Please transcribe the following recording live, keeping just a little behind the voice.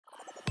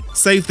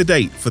Save the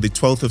date for the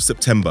 12th of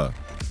September.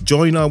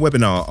 Join our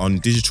webinar on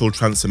digital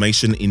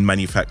transformation in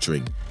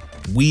manufacturing.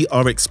 We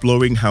are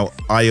exploring how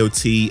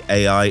IoT,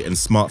 AI, and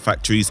smart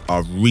factories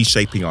are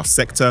reshaping our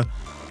sector.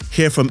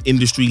 Hear from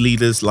industry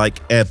leaders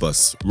like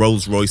Airbus,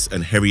 Rolls-Royce,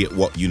 and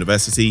Heriot-Watt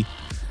University.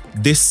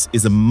 This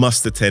is a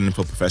must-attend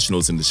for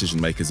professionals and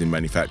decision-makers in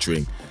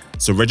manufacturing.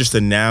 So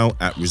register now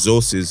at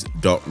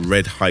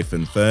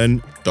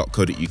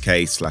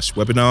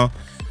resources.red-fern.co.uk/webinar.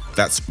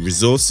 That's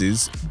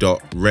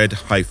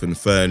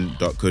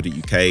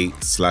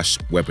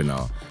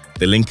resources.red-fern.co.uk/webinar.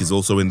 The link is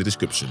also in the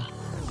description.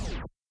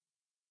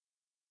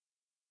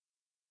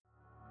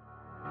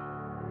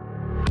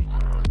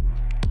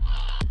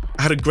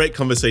 I had a great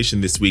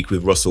conversation this week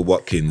with Russell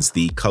Watkins,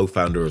 the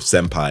co-founder of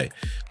Senpai.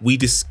 We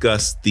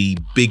discussed the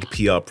big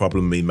PR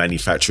problem in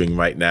manufacturing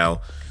right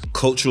now,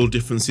 cultural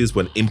differences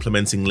when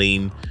implementing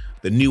lean,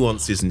 the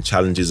nuances and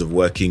challenges of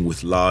working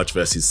with large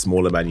versus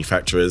smaller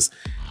manufacturers,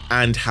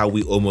 and how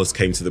we almost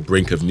came to the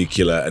brink of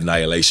nuclear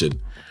annihilation.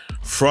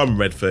 From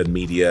Redfern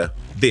Media,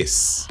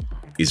 this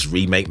is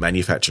Remake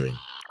Manufacturing.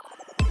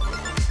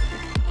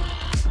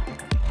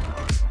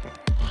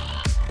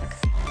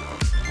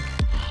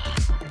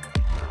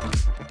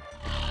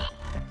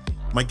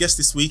 My guest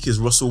this week is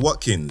Russell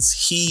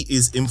Watkins. He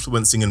is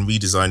influencing and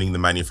redesigning the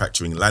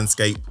manufacturing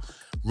landscape.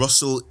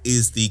 Russell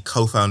is the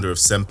co-founder of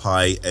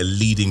Senpai, a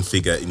leading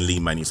figure in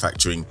lean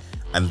manufacturing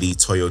and the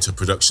Toyota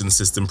Production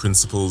System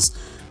principles.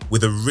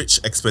 With a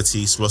rich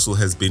expertise, Russell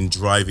has been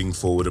driving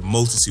forward a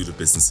multitude of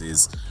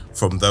businesses,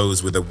 from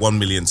those with a 1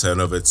 million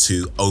turnover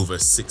to over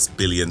 6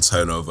 billion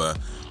turnover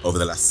over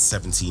the last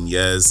 17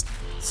 years.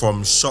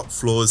 From shop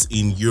floors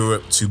in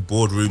Europe to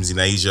boardrooms in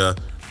Asia,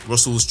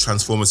 Russell's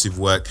transformative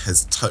work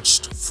has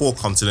touched 4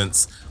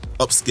 continents,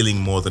 upskilling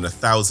more than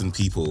 1,000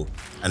 people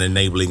and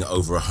enabling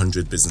over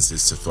 100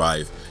 businesses to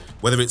thrive.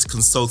 Whether it's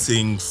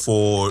consulting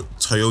for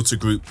Toyota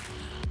Group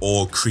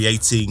or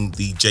creating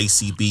the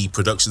JCB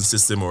production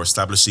system or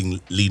establishing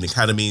lean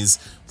academies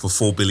for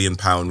 £4 billion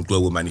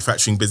global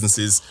manufacturing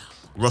businesses,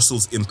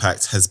 Russell's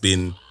impact has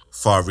been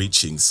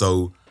far-reaching.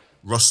 So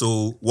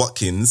Russell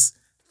Watkins,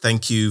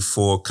 thank you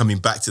for coming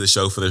back to the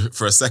show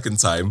for a second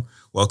time.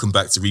 Welcome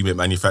back to Remake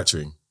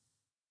Manufacturing.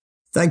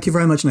 Thank you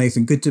very much,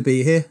 Nathan. Good to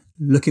be here.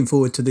 Looking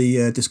forward to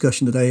the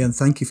discussion today, and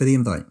thank you for the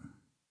invite.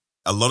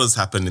 A lot has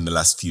happened in the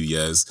last few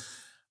years,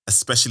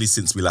 especially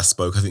since we last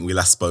spoke. I think we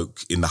last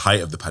spoke in the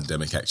height of the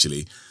pandemic,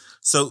 actually.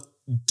 So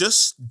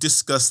just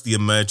discuss the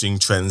emerging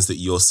trends that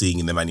you're seeing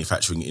in the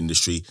manufacturing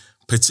industry,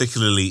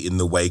 particularly in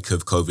the wake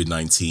of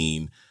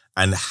COVID-19,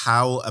 and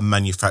how are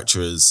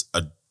manufacturers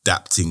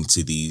adapting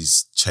to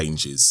these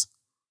changes?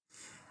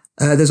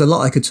 There's a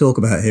lot I could talk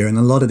about here, and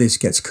a lot of this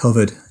gets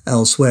covered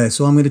elsewhere.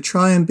 So I'm going to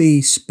try and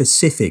be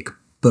specific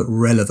but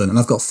relevant, and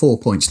I've got 4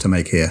 points to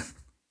make here.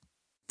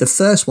 The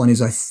first one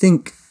is, I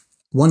think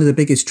one of the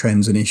biggest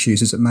trends and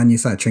issues is that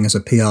manufacturing has a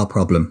PR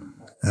problem.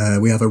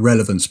 We have a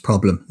relevance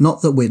problem.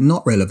 Not that we're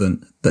not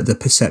relevant, but the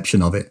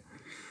perception of it.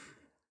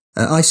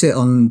 I sit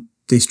on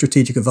the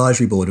strategic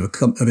advisory board of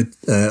an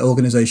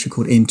organisation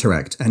called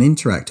Interact, and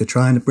Interact are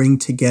trying to bring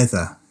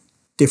together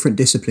different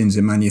disciplines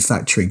in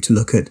manufacturing to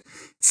look at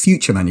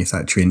future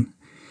manufacturing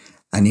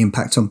and the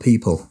impact on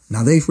people.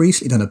 Now, they've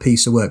recently done a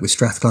piece of work with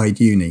Strathclyde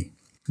Uni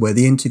where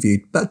they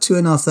interviewed about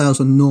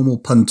 2,500 normal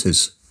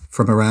punters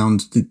from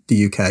around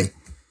the UK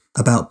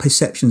about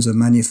perceptions of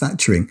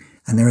manufacturing,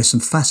 and there are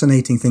some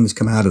fascinating things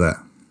come out of that.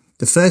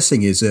 The first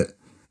thing is that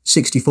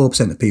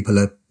 64% of people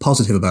are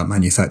positive about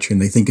manufacturing.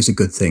 They think it's a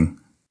good thing.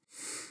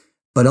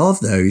 But of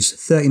those,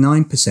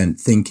 39%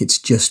 think it's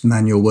just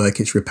manual work,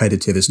 it's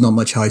repetitive, it's not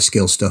much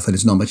high-skill stuff, and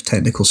it's not much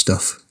technical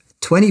stuff.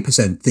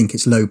 20% think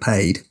it's low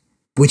paid,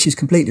 which is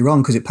completely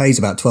wrong because it pays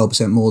about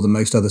 12% more than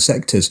most other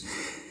sectors.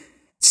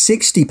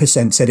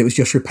 60% said it was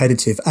just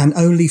repetitive, and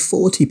only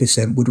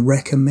 40% would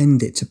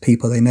recommend it to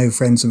people they know,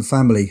 friends and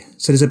family.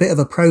 So there's a bit of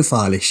a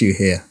profile issue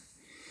here.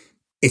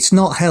 It's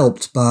not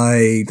helped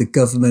by the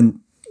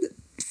government,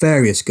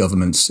 various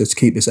governments, to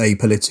keep this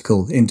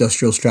apolitical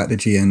industrial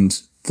strategy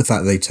and the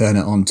fact that they turn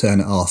it on, turn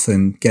it off,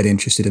 and get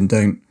interested and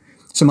don't.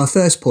 So my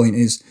first point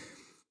is,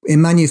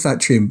 in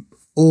manufacturing,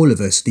 all of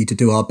us need to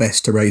do our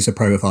best to raise the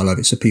profile of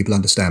it so people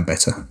understand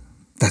better.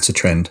 That's a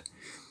trend.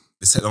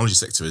 The technology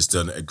sector has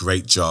done a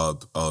great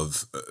job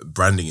of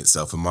branding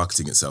itself and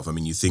marketing itself. I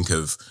mean, you think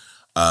of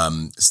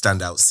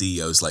standout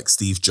CEOs like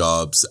Steve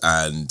Jobs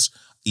and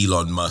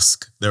Elon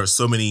Musk. There are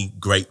so many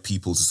great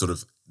people to sort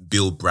of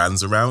build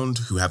brands around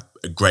who have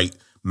a great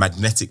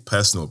magnetic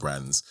personal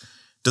brands.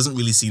 Doesn't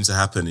really seem to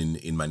happen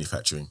in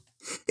manufacturing.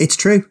 It's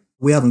true.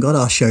 We haven't got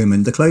our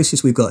showman. The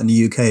closest we've got in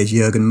the UK is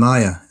Jürgen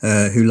Meyer,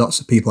 who lots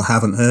of people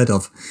haven't heard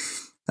of.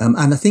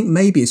 And I think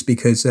maybe it's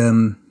because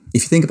if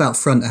you think about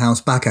front of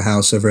house, back of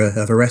house of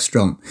a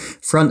restaurant,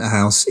 front of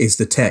house is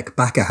the tech,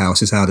 back of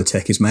house is how the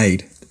tech is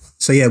made.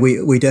 So yeah,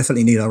 we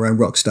definitely need our own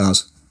rock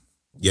stars.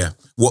 Yeah.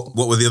 What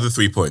were the other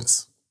 3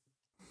 points?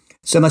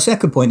 So my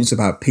second point is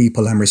about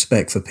people and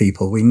respect for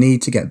people. We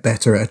need to get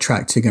better at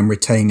attracting and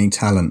retaining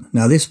talent.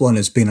 Now, this one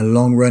has been a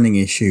long-running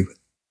issue.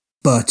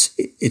 but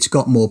it's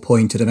got more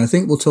pointed. And I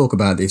think we'll talk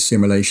about this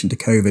in relation to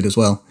COVID as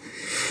well.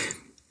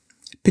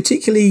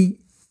 Particularly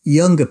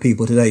younger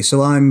people today.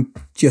 So I'm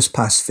just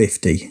past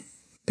 50.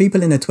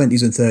 People in their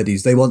 20s and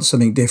 30s, they want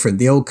something different.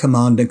 The old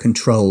command and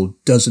control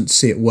doesn't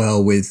sit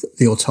well with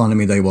the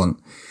autonomy they want.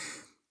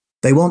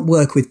 They want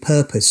work with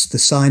purpose, the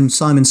Simon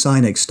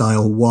Sinek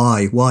style.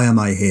 Why? Why am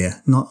I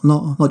here? Not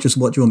just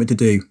what do you want me to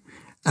do?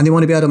 And they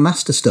want to be able to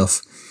master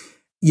stuff.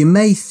 You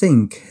may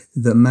think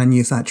that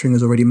manufacturing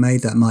has already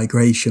made that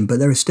migration, but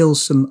there are still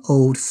some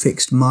old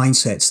fixed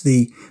mindsets.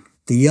 The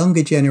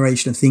younger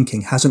generation of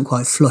thinking hasn't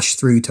quite flushed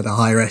through to the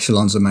higher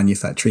echelons of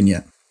manufacturing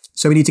yet.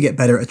 So we need to get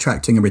better at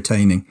attracting and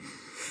retaining.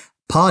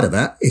 Part of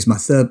that is my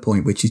third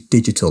point, which is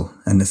digital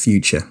and the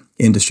future,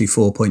 Industry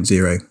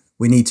 4.0.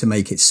 We need to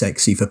make it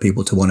sexy for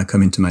people to want to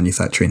come into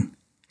manufacturing.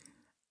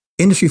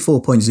 Industry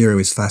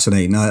 4.0 is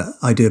fascinating.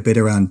 I do a bit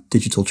around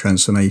digital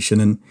transformation,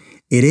 and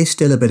it is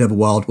still a bit of a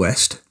Wild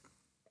West.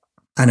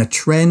 And a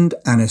trend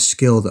and a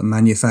skill that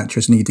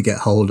manufacturers need to get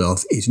hold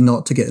of is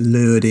not to get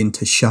lured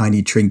into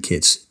shiny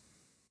trinkets,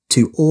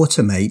 to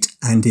automate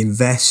and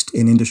invest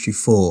in Industry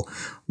 4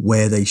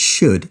 where they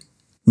should,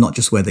 not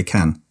just where they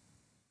can.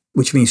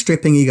 Which means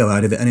stripping ego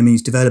out of it, and it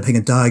means developing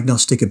a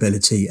diagnostic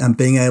ability and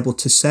being able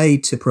to say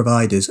to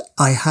providers,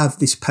 I have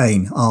this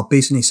pain, our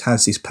business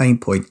has this pain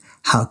point,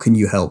 how can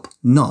you help?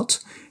 Not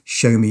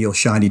show me your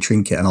shiny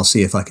trinket and I'll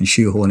see if I can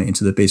shoehorn it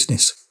into the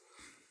business.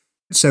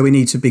 So we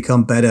need to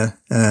become better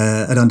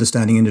at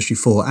understanding Industry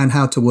 4 and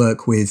how to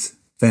work with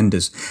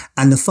vendors.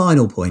 And the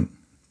final point,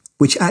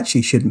 which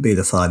actually shouldn't be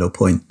the final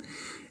point,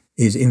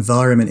 is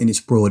environment in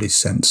its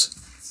broadest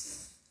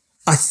sense.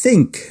 I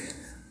think,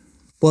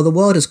 well, the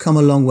world has come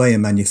a long way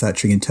in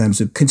manufacturing in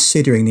terms of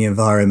considering the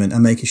environment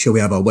and making sure we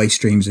have our waste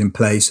streams in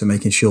place and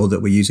making sure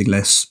that we're using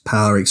less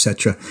power,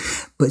 etc.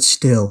 But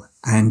still,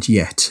 and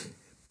yet,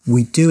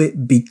 we do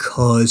it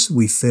because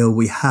we feel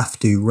we have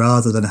to,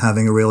 rather than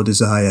having a real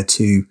desire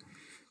to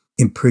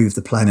improve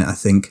the planet, I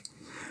think.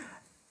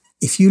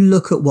 If you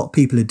look at what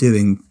people are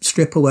doing,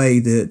 strip away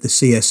the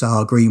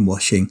CSR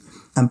greenwashing,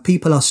 and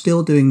people are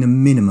still doing the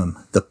minimum.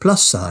 The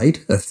plus side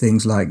of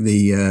things like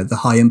the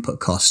high input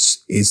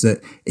costs is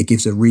that it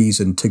gives a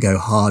reason to go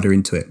harder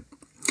into it.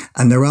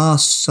 And there are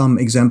some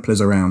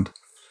exemplars around.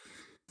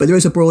 But there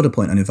is a broader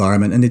point on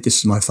environment, and this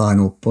is my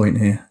final point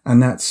here,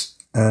 and that's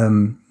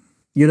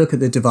you look at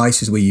the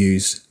devices we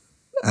use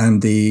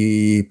and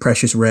the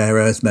precious rare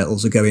earth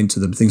metals that go into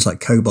them, things like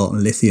cobalt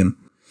and lithium.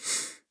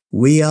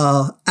 We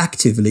are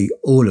actively,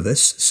 all of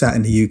us, sat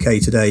in the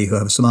UK today who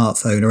have a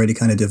smartphone or any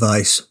kind of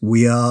device,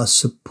 we are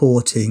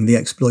supporting the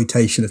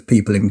exploitation of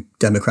people in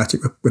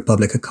Democratic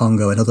Republic of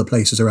Congo and other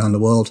places around the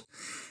world.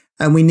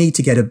 And we need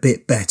to get a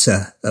bit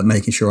better at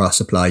making sure our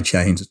supply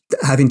chains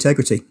have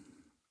integrity.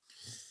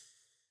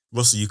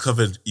 Russell, you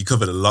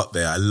covered a lot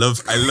there. I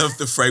love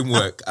the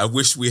framework. I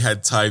wish we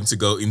had time to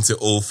go into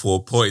all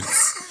 4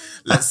 points.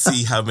 Let's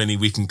see how many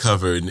we can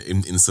cover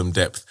in some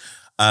depth.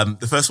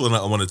 The first one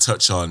that I want to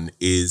touch on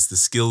is the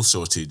skill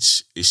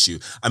shortage issue.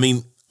 I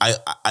mean,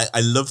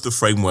 I love the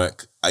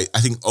framework. I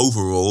think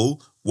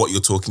overall, what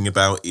you're talking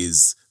about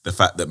is the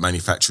fact that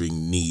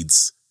manufacturing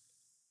needs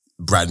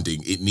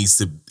branding. It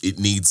needs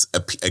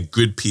a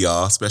good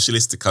PR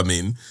specialist to come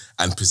in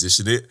and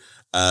position it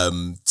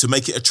to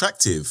make it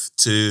attractive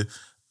to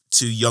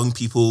young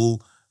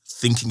people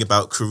thinking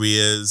about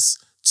careers,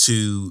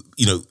 to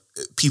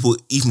people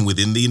even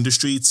within the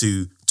industry,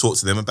 to talk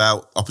to them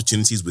about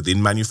opportunities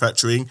within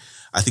manufacturing.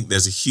 I think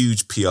there's a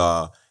huge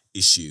PR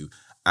issue,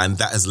 and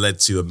that has led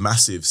to a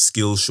massive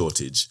skill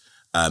shortage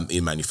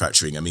in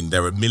manufacturing. I mean,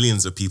 there are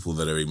millions of people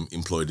that are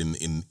employed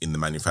in the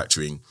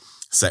manufacturing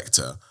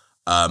sector.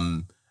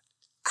 How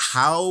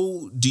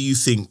do you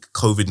think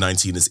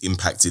COVID-19 has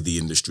impacted the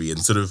industry, and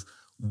sort of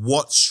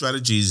what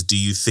strategies do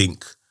you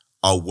think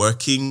are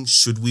working,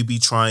 should we be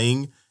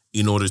trying,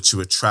 in order to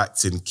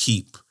attract and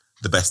keep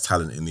the best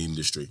talent in the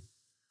industry?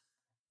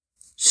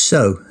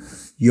 So,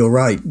 you're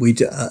right.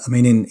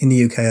 In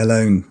the UK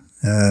alone,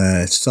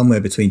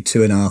 somewhere between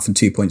 2.5 and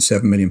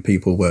 2.7 million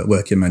people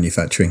work in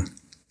manufacturing.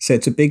 So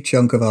it's a big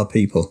chunk of our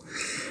people.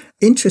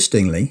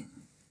 Interestingly,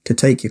 to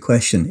take your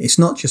question, it's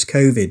not just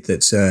COVID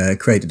that's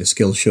created a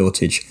skills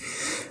shortage.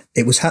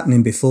 It was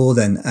happening before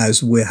then,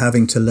 as we're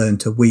having to learn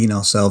to wean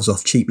ourselves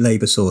off cheap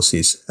labour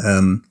sources.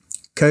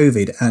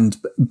 COVID and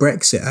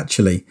Brexit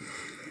actually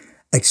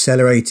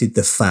accelerated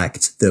the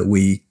fact that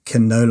we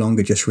can no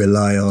longer just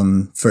rely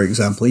on, for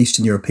example,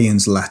 Eastern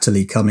Europeans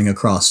latterly coming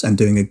across and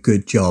doing a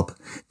good job,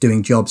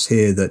 doing jobs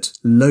here that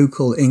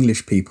local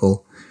English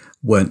people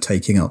weren't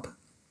taking up.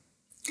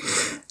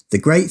 The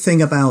great thing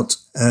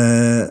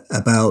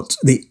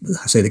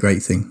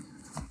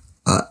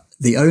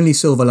the only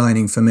silver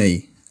lining for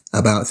me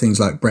about things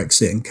like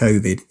Brexit and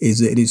COVID is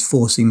that it is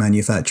forcing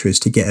manufacturers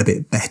to get a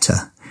bit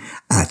better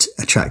at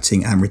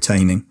attracting and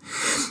retaining.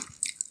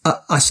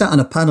 I sat on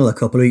a panel a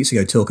couple of weeks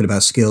ago talking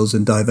about skills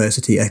and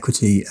diversity,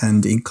 equity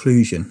and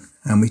inclusion.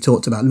 And we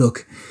talked about,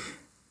 look,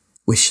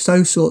 we're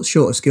so short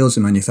of skills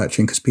in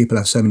manufacturing because people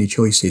have so many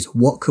choices.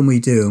 What can we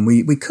do? And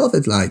we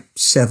covered like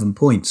 7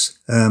 points.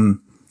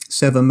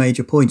 7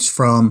 major points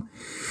from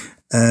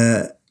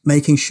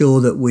making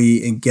sure that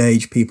we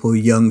engage people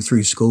young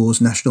through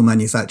schools, national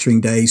manufacturing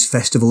days,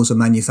 festivals of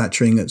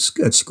manufacturing at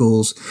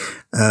schools,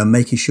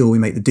 making sure we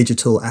make the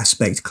digital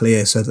aspect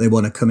clear so that they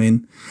want to come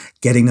in,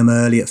 getting them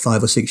early at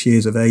 5 or 6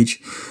 years of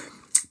age,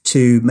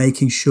 to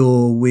making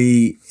sure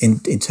we,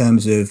 in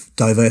terms of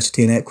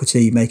diversity and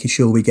equity, making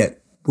sure we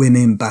get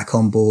women back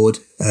on board,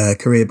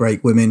 career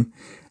break women,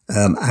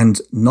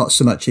 and not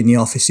so much in the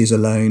offices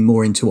alone,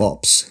 more into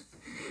ops.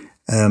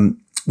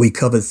 We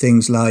covered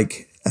things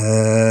like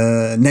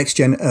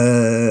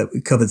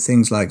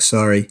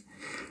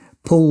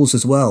pools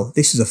as well.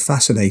 This is a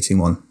fascinating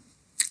one.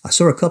 I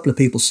saw a couple of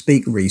people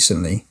speak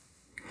recently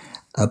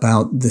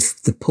about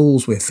the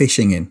pools we're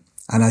fishing in,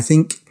 and I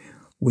think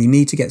we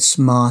need to get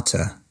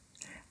smarter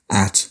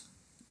at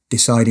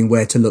deciding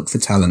where to look for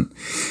talent.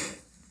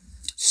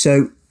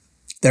 So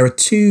there are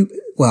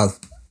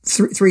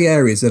three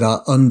areas that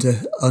are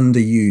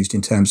underused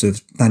in terms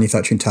of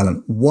manufacturing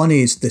talent. One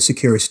is the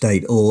secure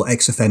estate or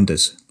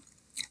ex-offenders.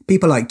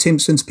 People like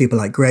Timpson's, people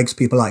like Greggs,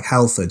 people like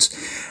Halfords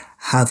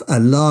have a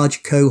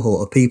large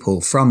cohort of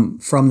people from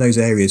those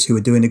areas who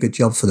are doing a good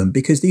job for them,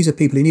 because these are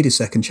people who need a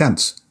second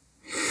chance.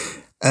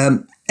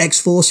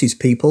 Ex-forces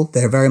people,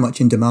 they're very much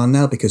in demand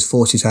now because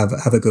forces have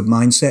a good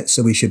mindset,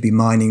 so we should be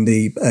mining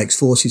the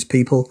ex-forces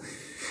people.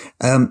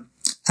 And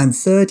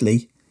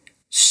thirdly,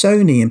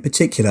 Sony in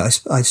particular,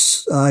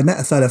 I met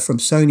a fella from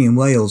Sony in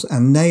Wales,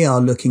 and they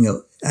are looking at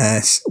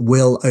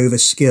will over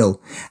skill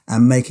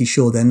and making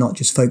sure they're not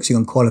just focusing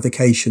on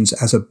qualifications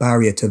as a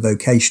barrier to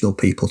vocational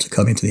people to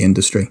come into the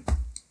industry.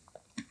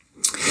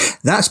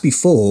 That's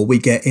before we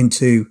get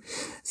into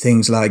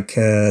things like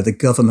the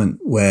government,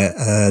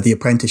 where the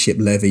apprenticeship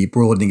levy,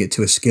 broadening it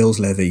to a skills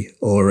levy,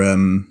 or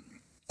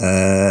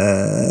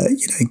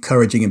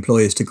encouraging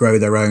employers to grow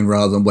their own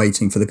rather than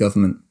waiting for the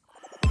government.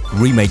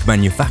 Remake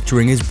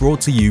Manufacturing is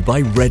brought to you by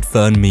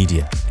Redfern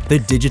Media, the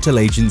digital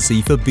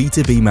agency for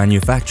B2B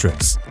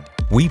manufacturers.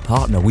 We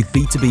partner with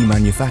B2B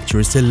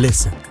manufacturers to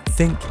listen,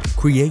 think,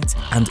 create,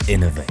 and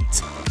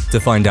innovate. To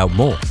find out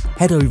more,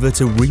 head over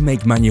to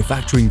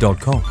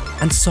remakemanufacturing.com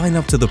and sign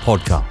up to the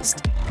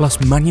podcast,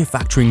 plus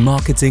manufacturing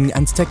marketing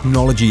and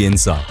technology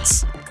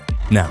insights.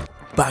 Now,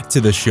 back to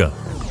the show.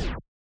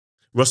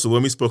 Russell,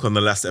 when we spoke on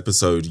the last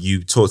episode,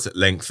 you talked at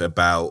length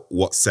about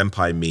what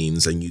Senpai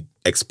means, and you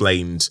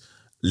explained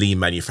lean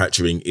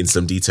manufacturing in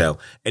some detail.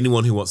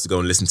 Anyone who wants to go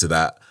and listen to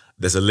that,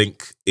 there's a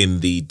link in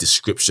the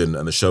description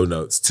and the show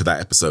notes to that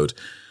episode.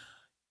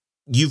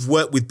 You've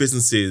worked with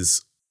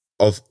businesses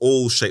of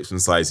all shapes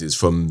and sizes,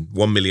 from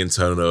 1 million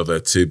turnover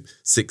to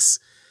 6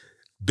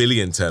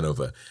 billion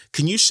turnover.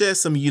 Can you share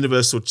some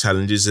universal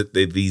challenges that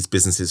these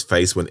businesses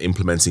face when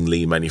implementing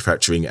lean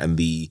manufacturing and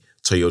the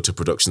Toyota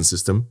production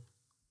system?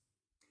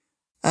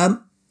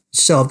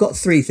 So I've got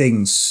 3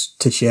 things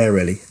to share,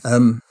 really.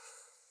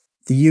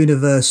 The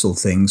universal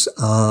things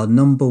are,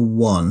 number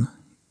 1,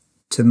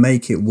 to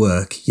make it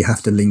work, you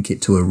have to link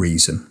it to a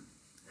reason,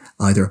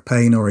 either a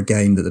pain or a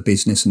gain that the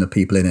business and the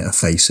people in it are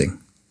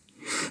facing.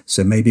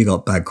 So maybe you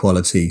got bad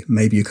quality,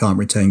 maybe you can't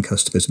retain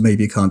customers,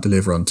 maybe you can't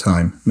deliver on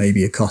time,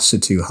 maybe your costs are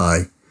too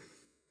high.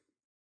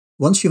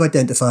 Once you've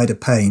identified a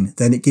pain,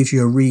 then it gives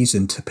you a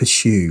reason to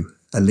pursue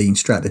a lean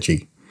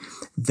strategy.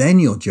 Then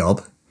your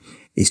job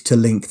is to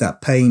link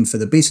that pain for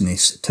the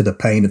business to the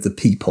pain of the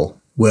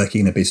people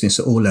working in a business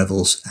at all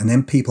levels, and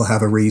then people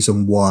have a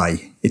reason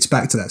why. It's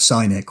back to that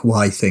Sinek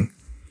why thing.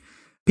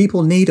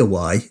 People need a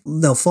why.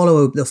 They'll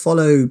follow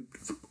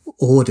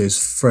orders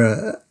for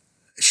a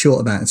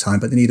short amount of time,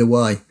 but they need a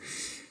why.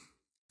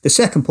 The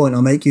second point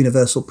I'll make,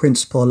 universal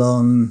principle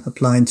on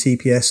applying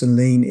TPS and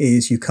lean,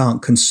 is you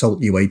can't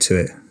consult your way to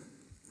it.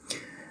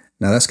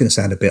 Now that's going to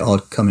sound a bit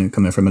odd coming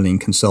from a lean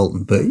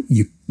consultant, but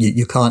you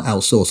can't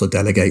outsource or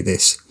delegate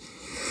this.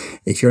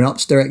 If you're an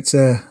ops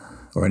director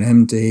or an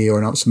MD or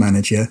an ops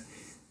manager,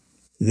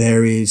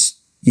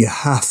 you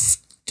have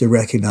to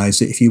recognize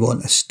that if you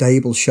want a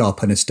stable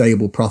shop and a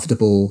stable,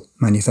 profitable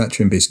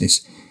manufacturing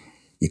business,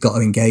 you've got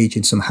to engage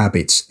in some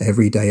habits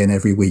every day and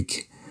every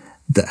week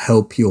that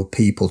help your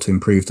people to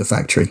improve the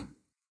factory.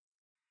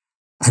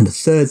 And the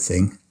third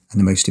thing, and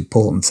the most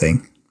important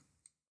thing,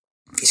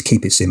 is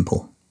keep it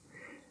simple.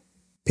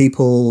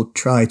 People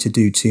try to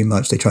do too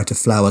much. They try to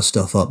flower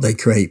stuff up. They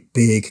create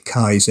big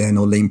Kaizen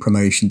or lean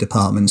promotion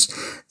departments.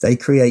 They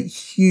create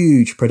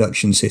huge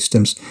production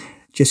systems.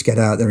 Just get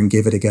out there and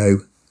give it a go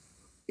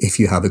if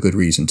you have a good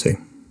reason to,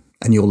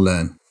 and you'll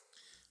learn.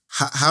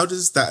 How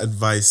does that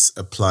advice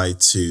apply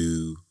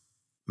to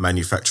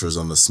manufacturers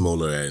on the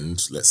smaller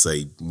end, let's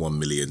say 1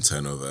 million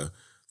turnover,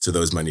 to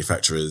those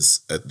manufacturers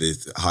at the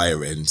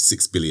higher end,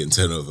 6 billion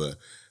turnover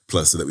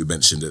plus, that we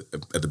mentioned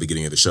at the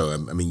beginning of the show?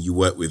 I mean, you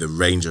work with a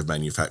range of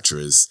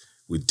manufacturers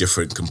with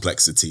different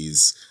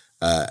complexities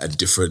and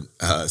different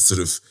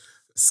sort of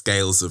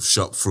scales of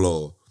shop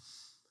floor.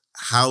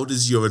 How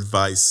does your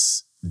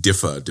advice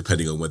differ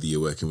depending on whether you're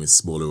working with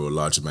smaller or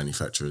larger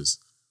manufacturers?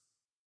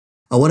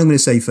 What I'm going to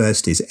say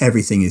first is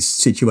everything is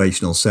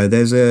situational. So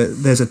there's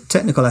a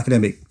technical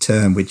academic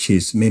term which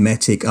is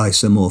mimetic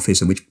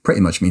isomorphism, which pretty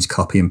much means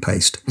copy and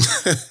paste.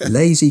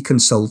 Lazy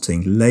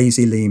consulting,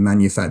 lazy lean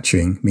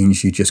manufacturing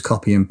means you just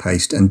copy and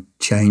paste and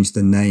change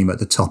the name at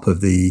the top of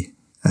the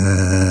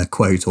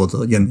quote or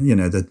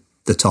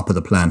the top of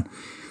the plan.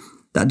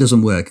 That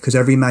doesn't work because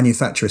every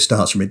manufacturer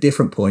starts from a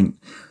different point,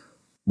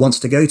 wants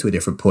to go to a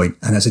different point,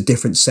 and has a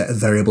different set of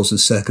variables and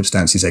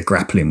circumstances they're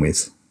grappling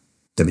with.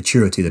 The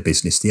maturity of the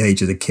business, the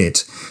age of the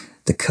kit,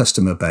 the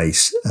customer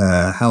base,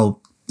 how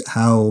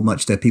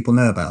much do people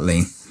know about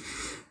lean.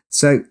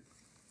 So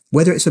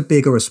whether it's a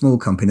big or a small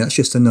company, that's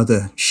just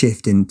another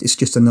shift it's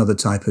just another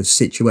type of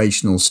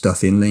situational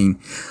stuff in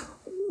lean.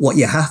 What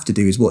you have to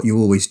do is what you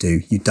always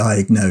do. You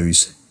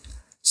diagnose.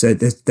 So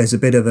there's a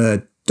bit of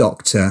a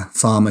doctor,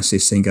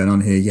 pharmacist thing going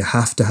on here. You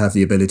have to have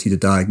the ability to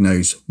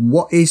diagnose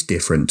what is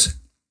different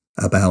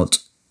about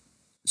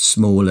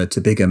smaller to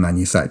bigger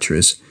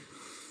manufacturers.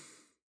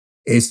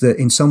 Is that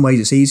in some ways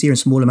it's easier in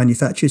smaller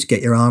manufacturers,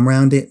 get your arm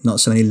around it,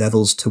 not so many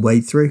levels to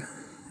wade through.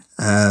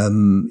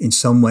 In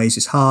some ways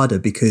it's harder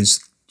because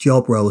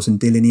job roles and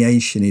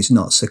delineation is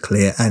not so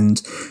clear,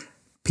 and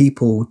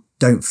people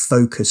don't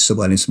focus so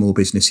well in small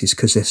businesses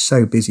because they're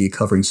so busy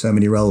covering so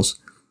many roles.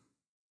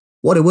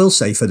 What I will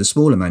say for the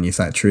smaller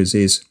manufacturers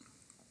is,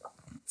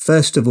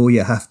 first of all,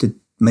 you have to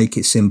make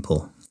it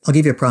simple. I'll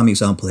give you a prime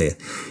example here.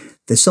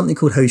 There's something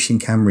called Hoshin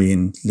Kanri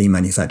in lean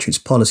manufacturing. It's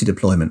policy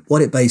deployment.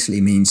 What it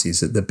basically means is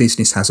that the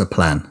business has a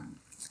plan.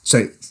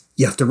 So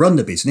you have to run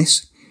the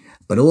business,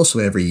 but also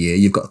every year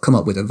you've got to come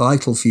up with a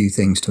vital few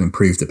things to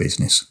improve the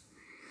business.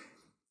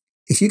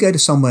 If you go to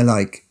somewhere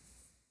like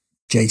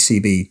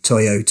JCB,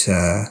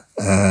 Toyota,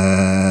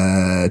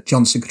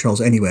 Johnson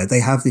Controls, anywhere,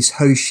 they have this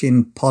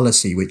Hoshin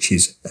policy, which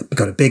is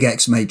got a big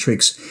X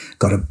matrix,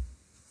 got a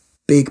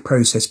big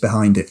process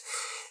behind it.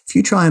 If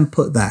you try and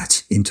put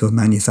that into a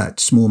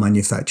small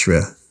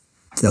manufacturer,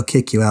 they'll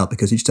kick you out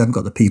because you just haven't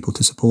got the people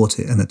to support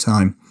it and the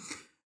time.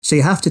 So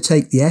you have to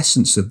take the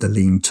essence of the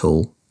lean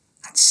tool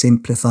and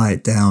simplify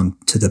it down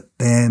to the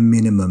bare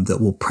minimum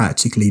that will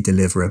practically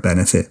deliver a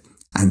benefit.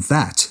 And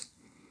that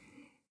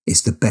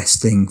is the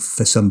best thing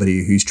for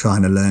somebody who's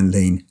trying to learn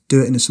lean.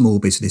 Do it in a small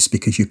business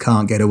because you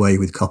can't get away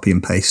with copy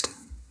and paste.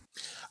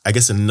 I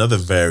guess another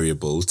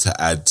variable to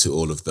add to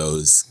all of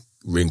those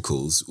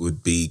wrinkles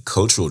would be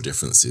cultural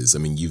differences. I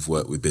mean, you've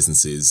worked with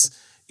businesses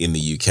in the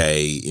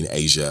UK, in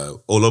Asia,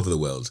 all over the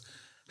world.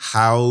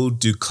 How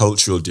do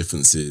cultural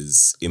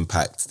differences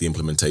impact the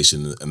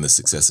implementation and the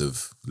success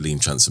of lean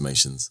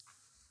transformations?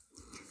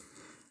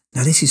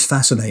 Now, this is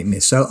fascinating.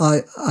 So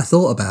I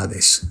thought about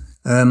this.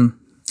 I'm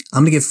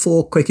going to give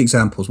 4 quick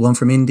examples, one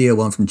from India,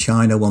 one from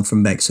China, one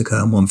from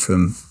Mexico, and one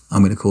from,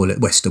 I'm going to call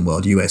it Western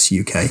world, US,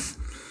 UK.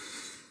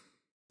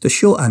 The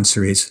short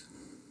answer is,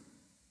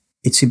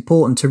 it's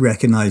important to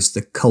recognize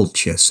the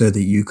culture so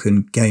that you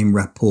can gain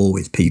rapport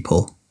with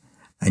people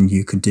and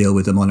you can deal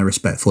with them on a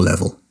respectful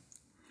level.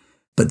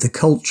 But the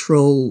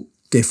cultural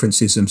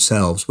differences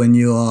themselves,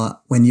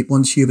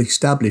 once you've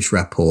established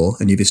rapport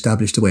and you've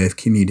established a way of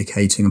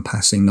communicating and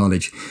passing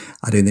knowledge,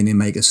 I don't think they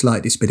make a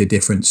slightest bit of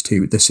difference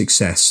to the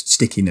success,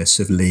 stickiness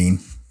of lean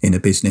in a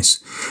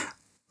business.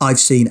 I've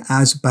seen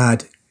as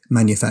bad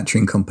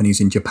manufacturing companies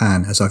in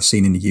Japan as I've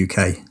seen in the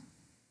UK.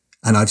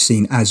 And I've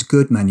seen as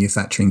good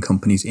manufacturing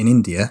companies in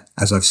India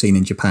as I've seen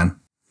in Japan.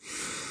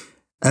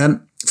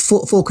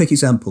 4 quick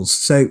examples.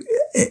 So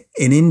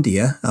in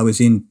India, I was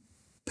in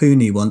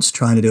Pune once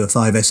trying to do a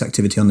 5S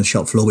activity on the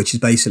shop floor, which is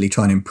basically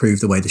trying to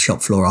improve the way the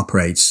shop floor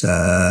operates,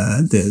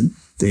 the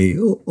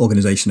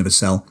organisation of a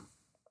cell.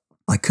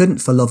 I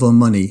couldn't for love or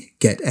money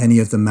get any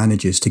of the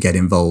managers to get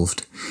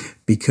involved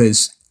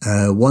because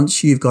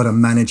once you've got a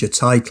manager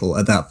title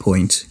at that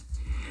point,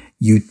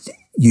 you'd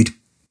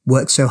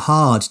worked so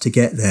hard to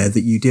get there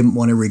that you didn't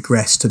want to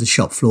regress to the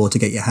shop floor to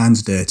get your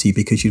hands dirty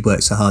because you'd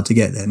worked so hard to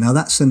get there. Now,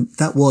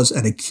 that was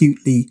an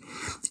acutely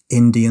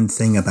Indian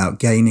thing about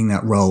gaining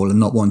that role and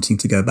not wanting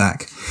to go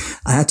back.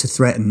 I had to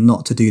threaten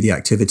not to do the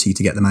activity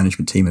to get the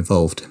management team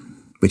involved,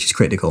 which is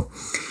critical.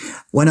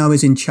 When I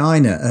was in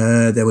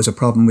China, there was a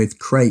problem with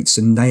crates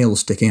and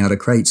nails sticking out of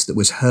crates that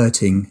was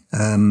hurting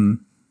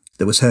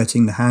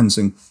the hands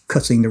and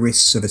cutting the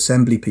wrists of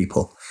assembly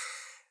people.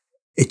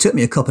 It took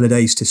me a couple of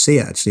days to see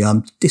it, actually.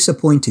 I'm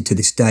disappointed to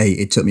this day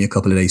it took me a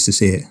couple of days to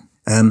see it.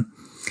 And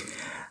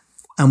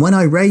when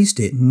I raised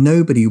it,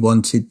 nobody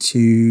wanted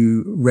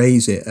to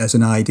raise it as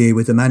an idea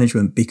with the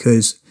management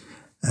because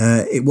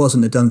it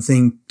wasn't a done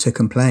thing to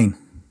complain.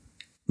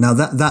 Now,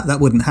 that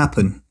wouldn't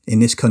happen in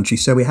this country,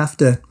 so we have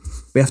to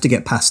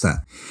get past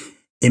that.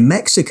 In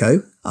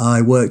Mexico,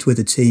 I worked with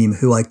a team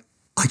who I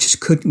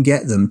just couldn't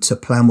get them to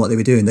plan what they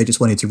were doing. They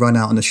just wanted to run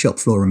out on the shop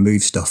floor and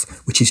move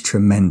stuff, which is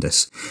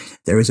tremendous.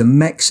 There is a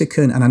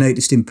Mexican, and I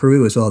noticed in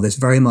Peru as well, there's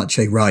very much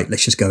a, right,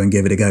 let's just go and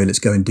give it a go. Let's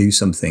go and do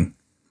something.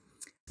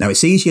 Now,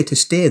 it's easier to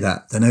steer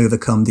that than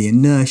overcome the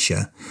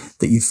inertia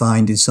that you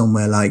find in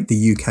somewhere like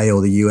the UK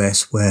or the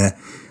US, where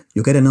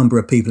you'll get a number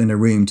of people in a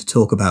room to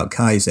talk about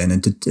Kaizen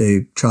and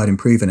to try to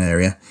improve an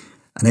area.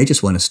 and they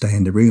just want to stay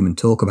in the room and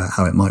talk about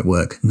how it might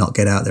work, not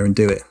get out there and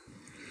do it.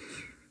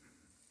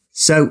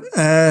 So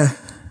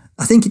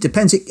I think it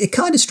depends. It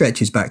kind of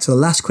stretches back to the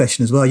last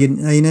question as well.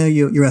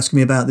 You're asking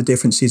me about the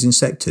differences in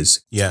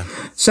sectors. Yeah.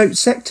 So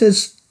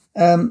sectors,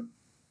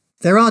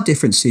 there are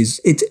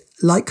differences.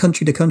 Like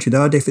country to country,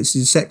 there are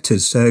differences in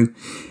sectors. So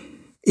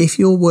if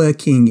you're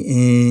working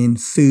in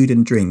food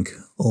and drink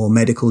or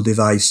medical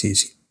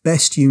devices,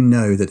 best you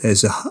know that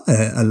there's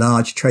a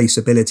large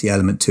traceability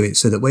element to it,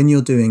 so that when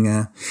you're doing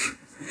an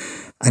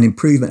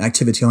improvement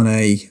activity on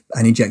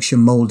an injection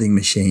molding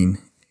machine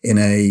in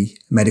a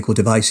medical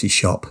devices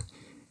shop,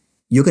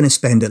 you're going to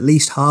spend at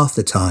least half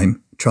the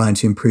time trying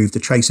to improve the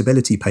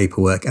traceability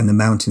paperwork and the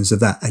mountains of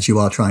that as you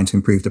are trying to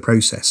improve the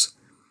process.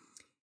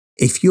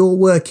 If you're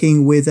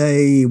working with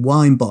a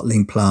wine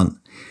bottling plant,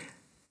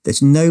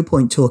 there's no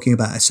point talking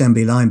about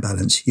assembly line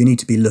balance. You need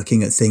to be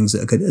looking at things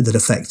that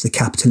affect the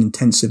capital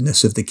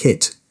intensiveness of the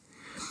kit.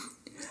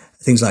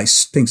 Things like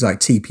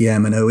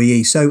TPM and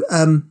OEE. So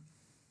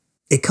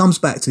it comes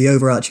back to the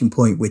overarching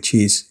point, which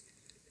is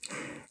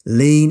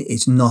lean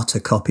is not a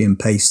copy and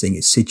paste thing.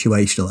 It's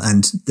situational,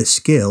 and the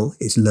skill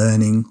is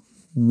learning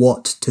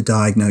what to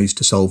diagnose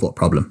to solve what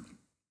problem.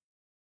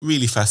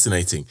 Really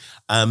fascinating.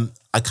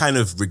 I kind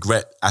of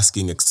regret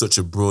asking such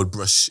a broad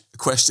brush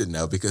question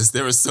now, because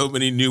there are so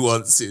many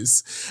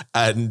nuances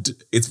and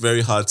it's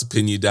very hard to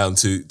pin you down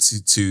to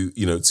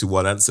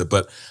one answer.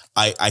 But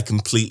I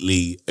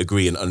completely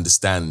agree and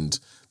understand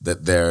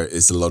that there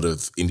is a lot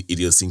of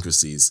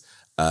idiosyncrasies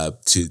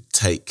to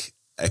take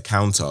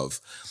account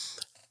of.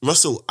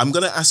 Russell, I'm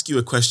going to ask you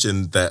a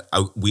question that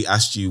we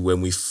asked you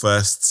when we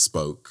first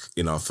spoke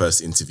in our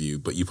first interview,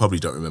 but you probably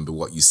don't remember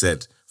what you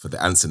said for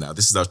the answer now.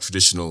 This is our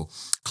traditional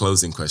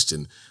closing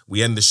question.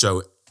 We end the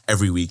show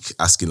every week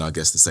asking our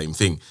guests the same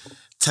thing.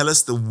 Tell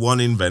us the one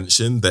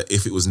invention that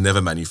if it was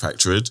never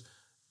manufactured,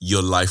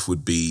 your life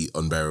would be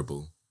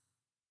unbearable.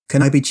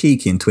 Can I be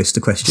cheeky and twist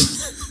the question?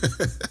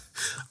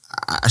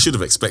 I should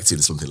have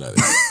expected something like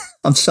this.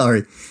 I'm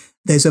sorry.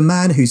 There's a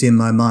man who's in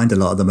my mind a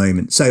lot at the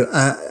moment. So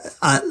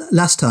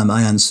last time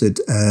I answered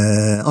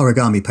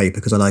origami paper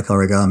because I like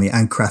origami,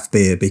 and craft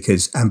beer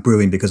and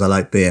brewing because I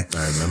like beer.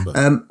 I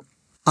remember.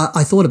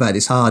 I thought about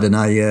this hard, and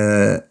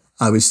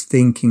I was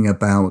thinking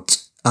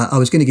about, I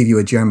was going to give you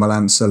a general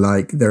answer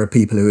like there are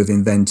people who have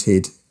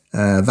invented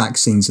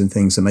vaccines and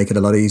things that make it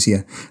a lot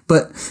easier.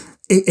 But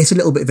it's a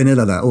little bit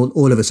vanilla, that.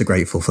 All of us are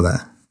grateful for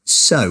that.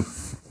 So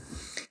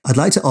I'd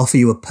like to offer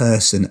you a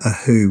person, a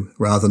who,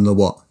 rather than the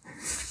what.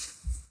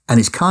 And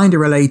it's kind of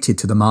related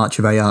to the march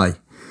of AI.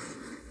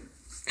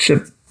 So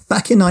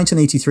back in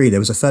 1983,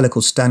 there was a fellow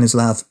called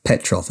Stanislav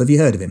Petrov. Have you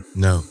heard of him?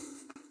 No.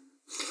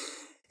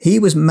 He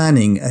was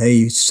manning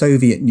a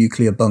Soviet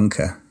nuclear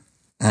bunker,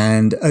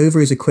 and over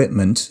his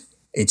equipment,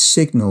 it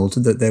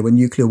signaled that there were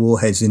nuclear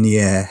warheads in the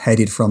air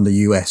headed from the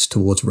US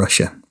towards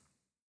Russia.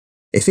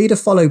 If he'd have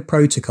followed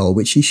protocol,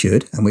 which he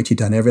should, and which he'd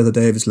done every other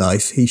day of his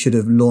life, he should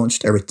have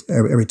launched a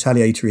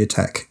retaliatory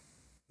attack.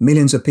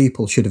 Millions of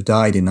people should have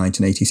died in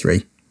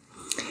 1983.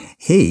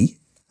 He,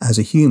 as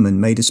a human,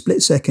 made a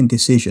split-second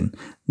decision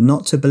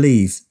not to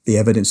believe the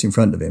evidence in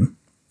front of him,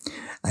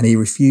 and he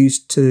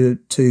refused to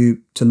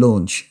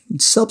launch.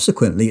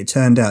 Subsequently, it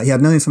turned out, he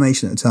had no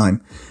information at the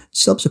time,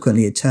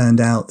 subsequently it turned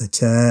out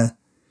that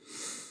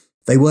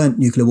they weren't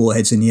nuclear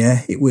warheads in the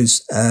air. It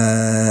was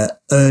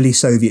early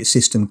Soviet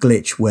system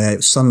glitch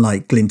where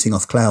sunlight glinting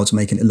off clouds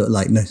making it look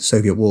like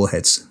Soviet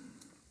warheads.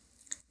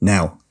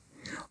 Now,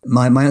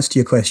 my answer to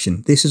your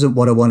question, this isn't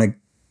what I want to,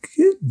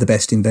 the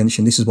best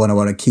invention, this is what I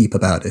want to keep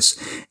about us.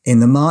 In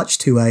the march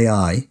to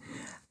AI,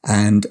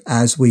 and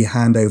as we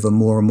hand over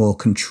more and more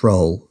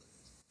control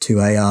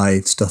to AI,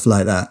 stuff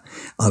like that,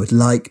 I would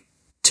like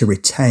to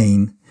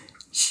retain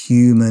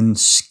human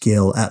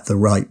skill at the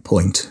right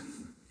point.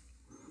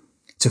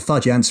 It's a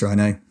fudge answer, I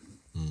know.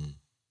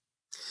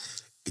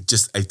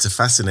 It's a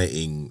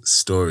fascinating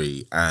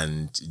story,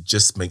 and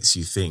just makes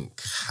you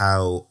think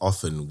how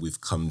often we've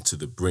come to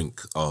the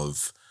brink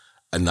of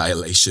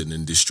annihilation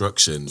and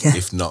destruction,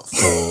 if not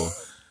for,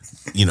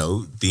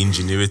 the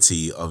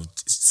ingenuity of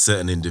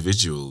certain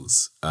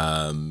individuals.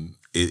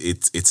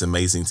 It's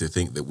amazing to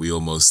think that we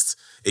almost,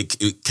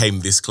 it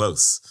came this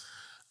close.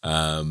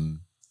 Really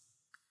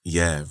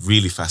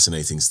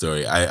fascinating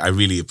story. I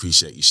really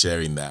appreciate you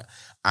sharing that.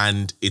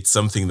 And it's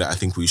something that I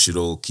think we should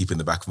all keep in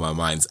the back of our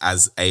minds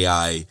as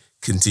AI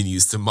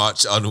continues to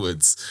march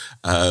onwards.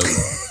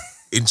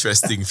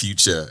 Interesting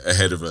future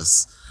ahead of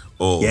us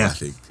all, I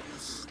think.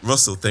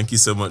 Russell, thank you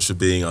so much for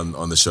being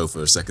on the show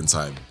for a second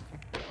time.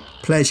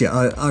 Pleasure.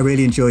 I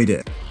really enjoyed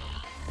it.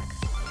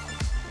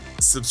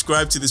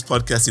 Subscribe to this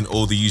podcast in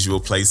all the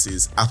usual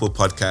places: Apple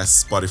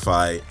Podcasts,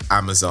 Spotify,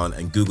 Amazon,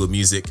 and Google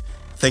Music.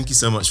 Thank you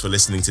so much for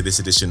listening to this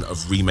edition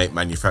of Remake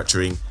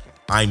Manufacturing.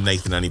 I'm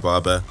Nathan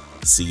Anibaba.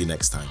 See you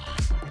next time.